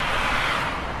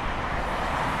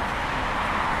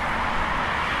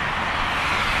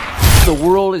the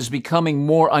world is becoming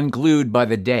more unglued by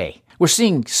the day. We're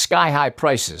seeing sky-high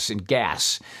prices in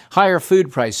gas, higher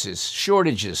food prices,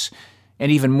 shortages, and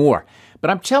even more. But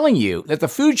I'm telling you that the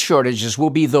food shortages will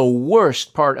be the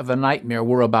worst part of the nightmare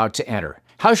we're about to enter.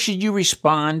 How should you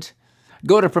respond?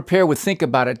 Go to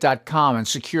preparewiththinkaboutit.com and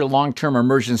secure long-term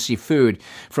emergency food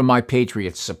from My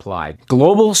Patriot Supply.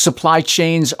 Global supply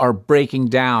chains are breaking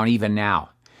down even now.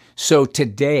 So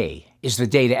today is the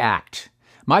day to act.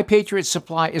 My Patriot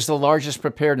Supply is the largest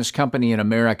preparedness company in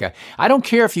America. I don't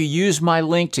care if you use my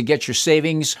link to get your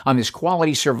savings on this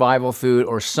quality survival food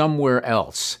or somewhere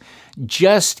else.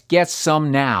 Just get some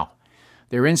now.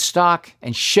 They're in stock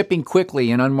and shipping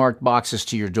quickly in unmarked boxes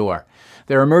to your door.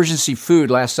 Their emergency food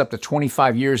lasts up to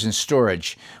 25 years in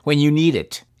storage when you need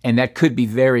it, and that could be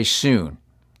very soon.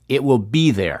 It will be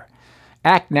there.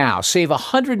 Act now. Save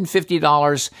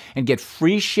 $150 and get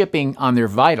free shipping on their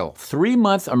vital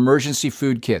 3-month emergency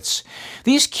food kits.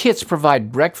 These kits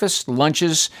provide breakfast,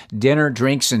 lunches, dinner,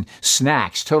 drinks, and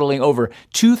snacks totaling over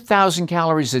 2,000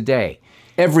 calories a day.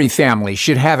 Every family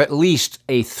should have at least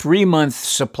a 3-month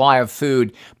supply of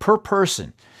food per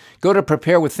person. Go to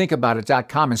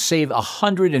preparewiththinkaboutit.com and save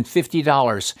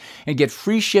 $150 and get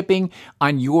free shipping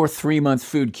on your 3-month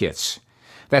food kits.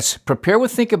 That's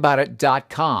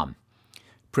preparewiththinkaboutit.com.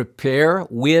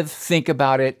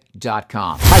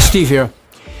 preparewiththinkaboutit.com. Hi, Steve here.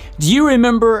 Do you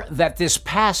remember that this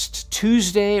past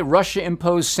Tuesday, Russia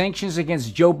imposed sanctions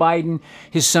against Joe Biden,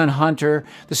 his son Hunter,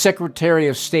 the Secretary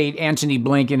of State Antony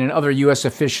Blinken, and other U.S.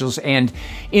 officials and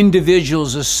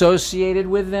individuals associated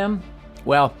with them?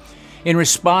 Well, in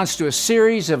response to a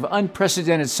series of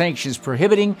unprecedented sanctions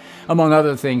prohibiting, among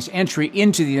other things, entry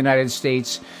into the United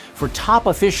States for top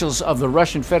officials of the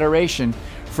Russian Federation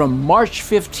from March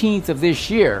 15th of this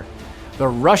year, the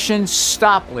Russian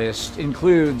stop list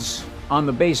includes, on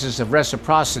the basis of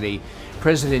reciprocity,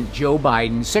 President Joe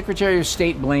Biden, Secretary of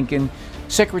State Blinken,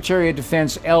 Secretary of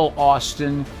Defense L.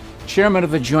 Austin, Chairman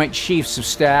of the Joint Chiefs of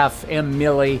Staff M.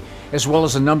 Milley, as well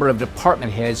as a number of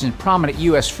department heads and prominent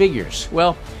U.S. figures.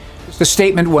 Well, the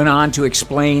statement went on to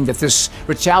explain that this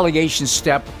retaliation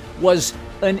step was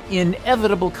an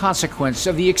inevitable consequence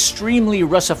of the extremely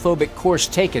Russophobic course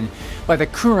taken by the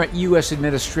current U.S.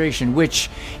 administration, which,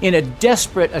 in a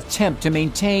desperate attempt to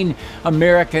maintain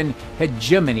American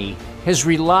hegemony, has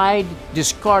relied,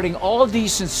 discarding all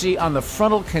decency, on the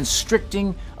frontal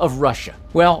constricting of Russia.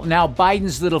 Well, now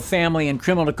Biden's little family and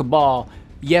criminal cabal,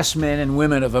 yes men and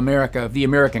women of America, the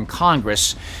American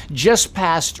Congress, just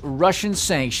passed Russian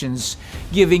sanctions,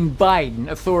 giving Biden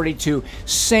authority to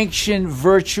sanction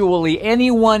virtually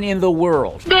anyone in the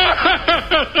world.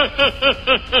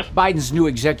 Biden's new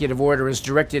executive order is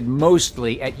directed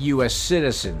mostly at U.S.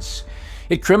 citizens.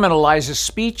 It criminalizes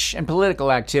speech and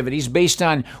political activities based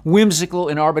on whimsical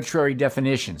and arbitrary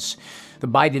definitions. The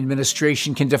Biden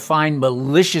administration can define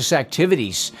malicious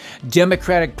activities,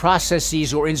 democratic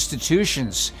processes or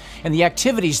institutions, and the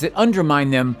activities that undermine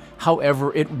them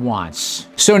however it wants.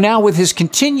 So now, with his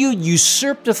continued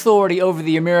usurped authority over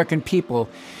the American people,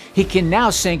 he can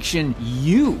now sanction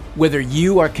you, whether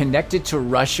you are connected to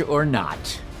Russia or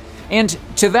not. And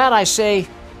to that I say,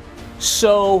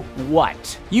 so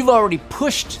what? You've already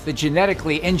pushed the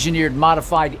genetically engineered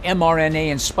modified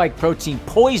mRNA and spike protein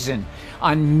poison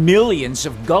on millions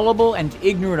of gullible and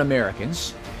ignorant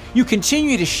Americans. You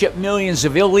continue to ship millions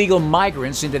of illegal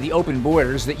migrants into the open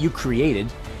borders that you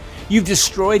created. You've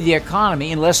destroyed the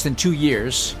economy in less than 2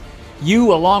 years.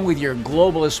 You, along with your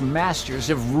globalist masters,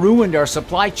 have ruined our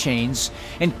supply chains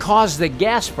and caused the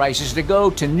gas prices to go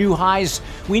to new highs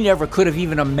we never could have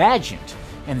even imagined.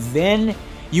 And then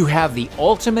you have the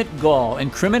ultimate gall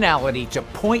and criminality to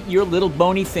point your little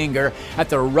bony finger at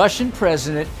the Russian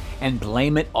president and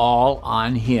blame it all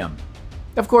on him.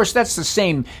 Of course, that's the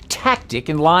same tactic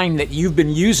and line that you've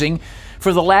been using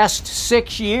for the last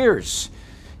 6 years.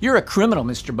 You're a criminal,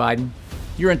 Mr. Biden.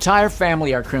 Your entire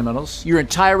family are criminals. Your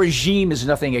entire regime is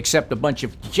nothing except a bunch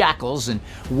of jackals and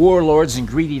warlords and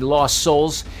greedy lost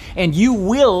souls, and you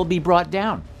will be brought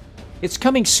down. It's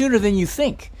coming sooner than you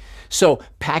think. So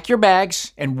pack your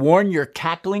bags and warn your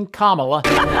cackling Kamala.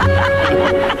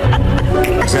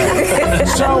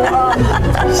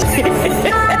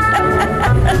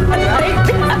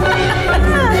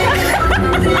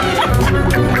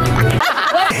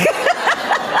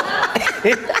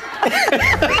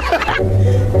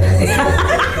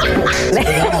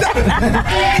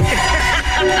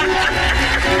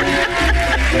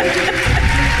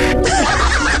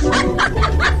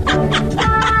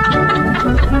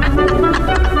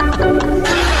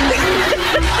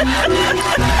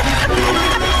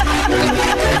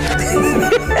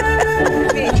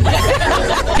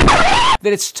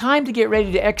 that it's time to get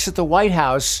ready to exit the White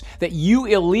House that you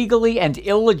illegally and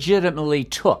illegitimately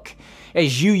took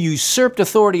as you usurped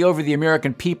authority over the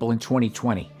American people in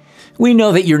 2020. We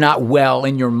know that you're not well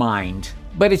in your mind,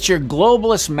 but it's your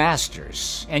globalist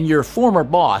masters and your former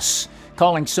boss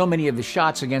calling so many of the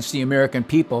shots against the American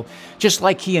people, just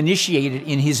like he initiated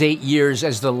in his 8 years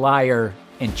as the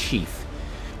liar-in-chief.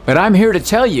 But I'm here to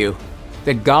tell you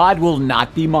that God will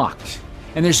not be mocked.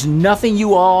 And there's nothing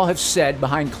you all have said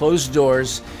behind closed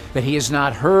doors that he has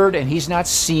not heard and he's not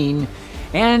seen.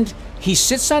 And he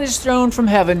sits on his throne from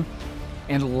heaven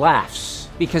and laughs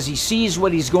because he sees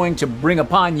what he's going to bring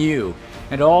upon you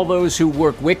and all those who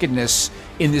work wickedness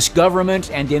in this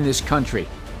government and in this country.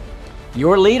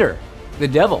 Your leader, the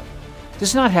devil,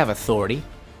 does not have authority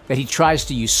that he tries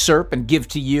to usurp and give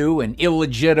to you, an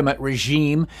illegitimate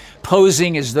regime,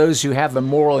 posing as those who have the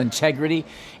moral integrity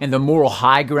and the moral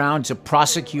high ground to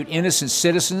prosecute innocent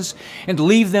citizens and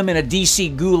leave them in a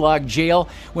DC gulag jail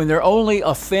when their only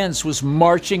offense was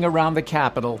marching around the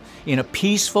Capitol in a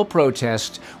peaceful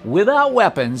protest without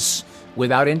weapons,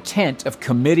 without intent of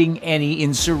committing any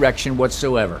insurrection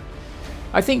whatsoever.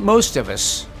 I think most of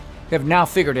us have now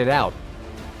figured it out,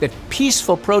 that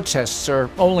peaceful protests are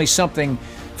only something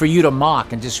for you to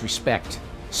mock and disrespect.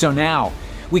 So now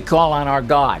we call on our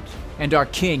God and our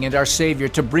King and our Savior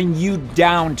to bring you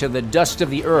down to the dust of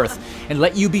the earth and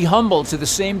let you be humbled to the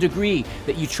same degree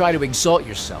that you try to exalt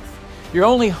yourself. Your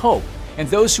only hope, and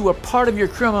those who are part of your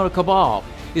criminal cabal,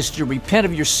 is to repent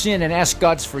of your sin and ask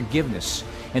God's forgiveness,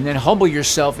 and then humble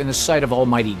yourself in the sight of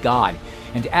Almighty God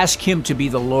and ask Him to be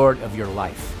the Lord of your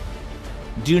life.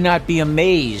 Do not be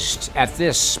amazed at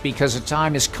this, because a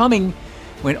time is coming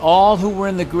when all who were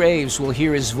in the graves will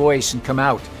hear His voice and come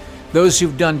out, those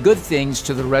who've done good things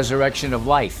to the resurrection of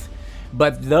life,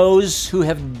 but those who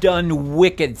have done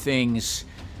wicked things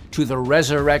to the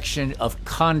resurrection of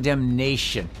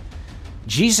condemnation.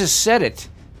 Jesus said it,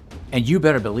 and you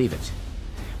better believe it.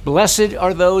 Blessed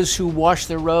are those who wash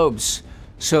their robes,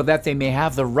 so that they may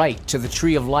have the right to the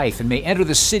tree of life and may enter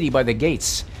the city by the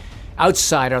gates.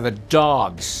 Outside are the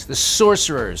dogs, the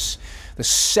sorcerers, the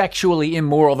sexually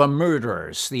immoral, the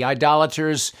murderers, the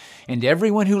idolaters, and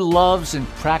everyone who loves and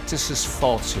practices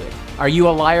falsehood. Are you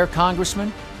a liar,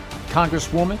 Congressman?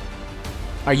 Congresswoman?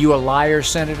 Are you a liar,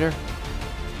 Senator?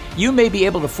 You may be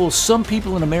able to fool some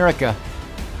people in America,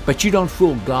 but you don't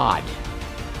fool God.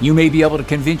 You may be able to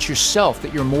convince yourself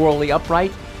that you're morally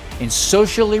upright and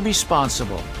socially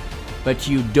responsible, but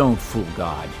you don't fool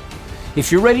God.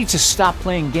 If you're ready to stop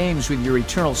playing games with your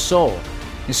eternal soul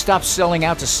and stop selling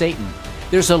out to Satan,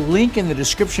 there's a link in the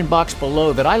description box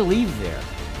below that I leave there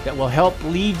that will help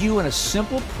lead you in a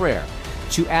simple prayer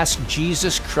to ask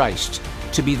Jesus Christ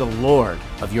to be the Lord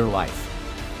of your life.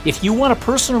 If you want a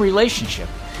personal relationship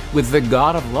with the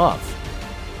God of love,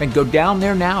 then go down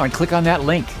there now and click on that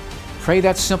link. Pray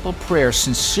that simple prayer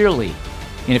sincerely,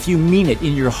 and if you mean it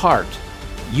in your heart,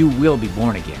 you will be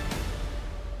born again.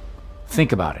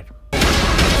 Think about it.